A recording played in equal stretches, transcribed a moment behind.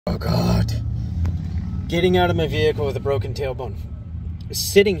Oh God. Getting out of my vehicle with a broken tailbone.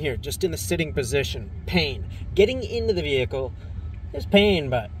 Sitting here, just in the sitting position, pain. Getting into the vehicle, there's pain,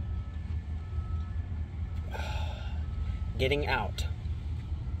 but getting out.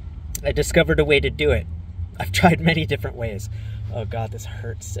 I discovered a way to do it. I've tried many different ways. Oh God, this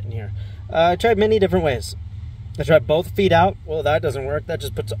hurts sitting here. I tried many different ways. I tried both feet out. Well, that doesn't work. That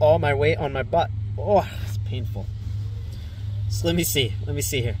just puts all my weight on my butt. Oh, it's painful. So let me see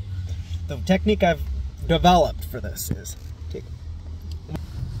here. The technique I've developed for this is take.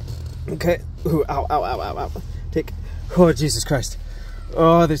 Okay. Ooh, ow, ow, ow, ow, ow. Take. Oh, Jesus Christ.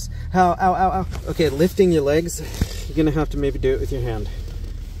 Oh, this. Ow, ow, ow, ow. Okay, lifting your legs. You're gonna have to maybe do it with your hand.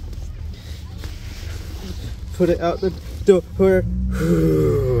 Put it out the door.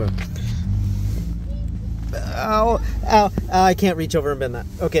 Ow, ow, ow. I can't reach over and bend that.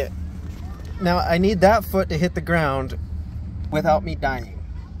 Okay. Now I need that foot to hit the ground without me dying.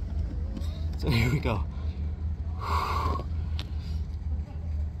 So here we go.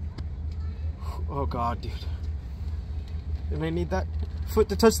 Oh God, dude. And I need that foot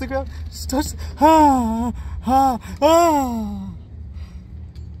to touch the ground. Just touch. Ah, ah, ah.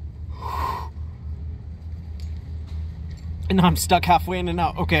 And now I'm stuck halfway in and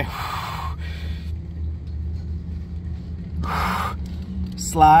out. Okay.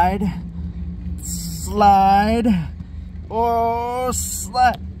 Slide. Slide. Oh,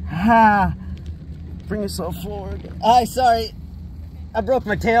 slide. Ha. Bring yourself forward. Sorry. I broke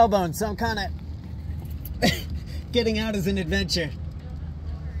my tailbone, so I'm kind of getting out is an adventure.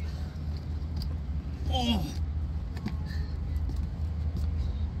 Oh.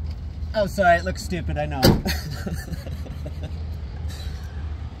 Oh, sorry. It looks stupid. I know.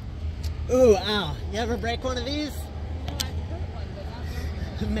 Ooh, ow. You ever break one of these? No, I've hurt one, but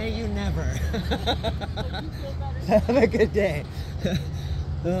not. May you never. Have a good day.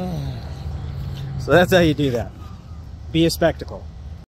 So that's how you do that. Be a spectacle.